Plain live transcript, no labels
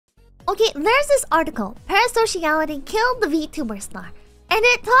Okay, there's this article. Parasociality killed the VTuber star. And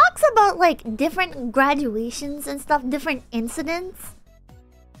it talks about like different graduations and stuff, different incidents.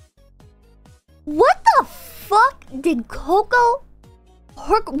 What the fuck did Coco...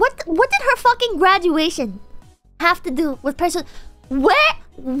 What did her fucking graduation have to do with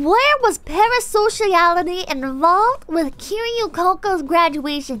Where was parasociality involved with Kiryu Coco's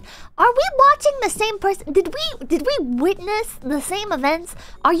graduation? Are we watching the same person? Did we witness the same events?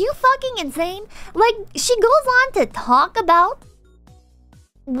 Are you fucking insane? Like, she goes on to talk about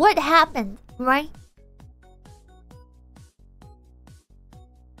what happened, right?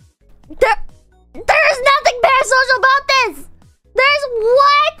 There's nothing parasocial about this! There's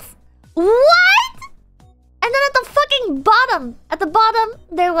what? What? And then at the bottom,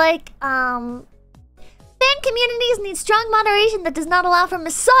 they're like, fan communities need strong moderation that does not allow for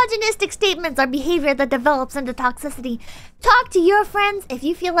misogynistic statements or behavior that develops into toxicity. Talk to your friends if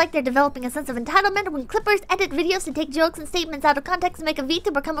you feel like they're developing a sense of entitlement when clippers edit videos to take jokes and statements out of context and make a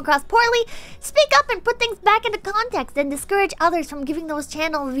VTuber come across poorly. Speak up and put things back into context and discourage others from giving those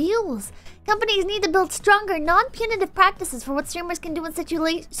channel views. Companies need to build stronger, non-punitive practices for what streamers can do in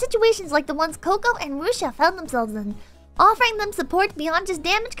situations like the ones Coco and Rusha found themselves in. Offering them support beyond just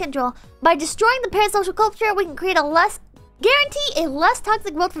damage control. By destroying the parasocial culture, we can guarantee a less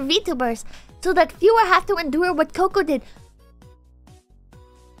toxic world for VTubers, so that fewer have to endure what Coco did.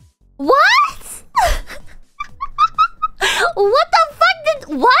 What? What the fuck did...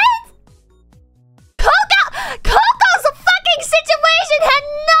 What? Coco's fucking situation had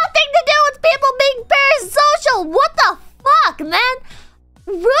nothing to do with people being parasocial. What the fuck, man?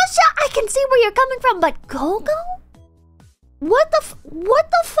 Rusha, I can see where you're coming from, but Coco? What the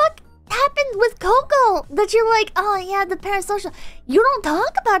fuck happened with Coco that you're like, oh yeah, the parasocial? You don't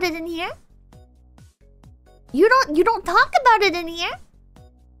talk about it in here. You don't talk about it in here.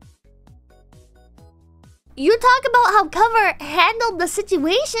 You talk about how Cover handled the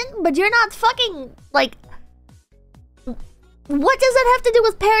situation, but you're not fucking like. What does that have to do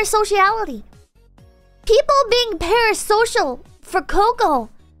with parasociality? People being parasocial for Coco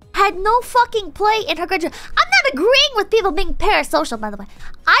had no fucking play in her graduation. I'm not agreeing with people being parasocial, by the way.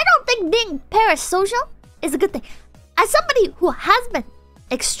 I don't think being parasocial is a good thing. As somebody who has been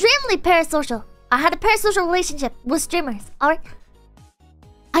extremely parasocial, I had a parasocial relationship with streamers, alright?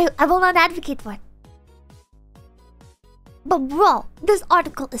 I will not advocate for it. But bro, this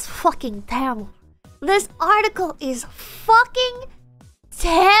article is fucking terrible. This article is fucking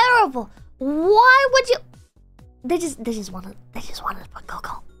terrible. Why would you... They just wanted to put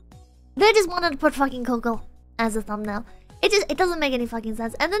Coco. They just wanted to put fucking Coco as a thumbnail. It doesn't make any fucking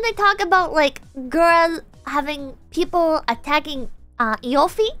sense. And then they talk about like girls having people attacking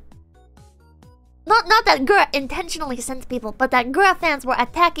Yofi. Not that Gura intentionally sent people, but that Gura fans were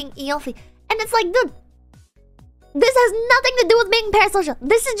attacking Yofi. And it's like, dude, this has nothing to do with being parasocial.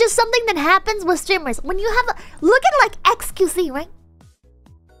 This is just something that happens with streamers. When you have a... Look at like XQC, right?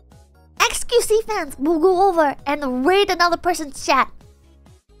 XQC fans will go over and raid another person's chat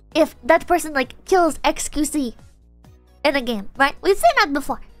if that person like kills XQC in a game, right? We've seen that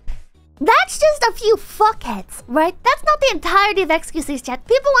before. That's just a few fuckheads, right? That's not the entirety of XQC's chat.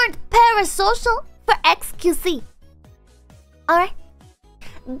 People aren't parasocial for XQC. Alright?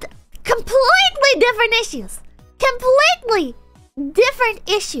 Completely different issues. Completely different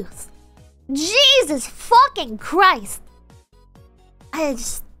issues. Jesus fucking Christ.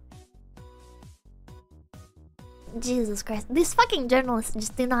 Jesus Christ. These fucking journalists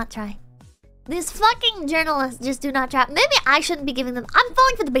just do not try. These fucking journalists just do not try. Maybe I shouldn't be giving them... I'm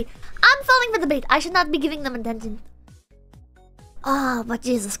falling for the bait. I'm falling for the bait. I should not be giving them attention. Oh, but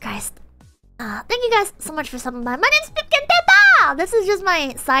Jesus Christ. Thank you guys so much for stopping by. My name's Pipkin Pippa! This is just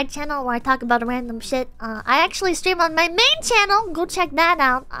my side channel where I talk about random shit. I actually stream on my main channel. Go check that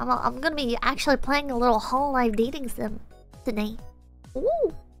out. I'm gonna be actually playing a little Hololive dating sim today.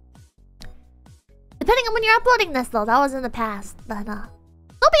 Ooh. Depending on when you're uploading this though. That was in the past. But there'll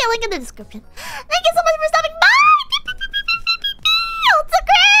be a link in the description. Thank you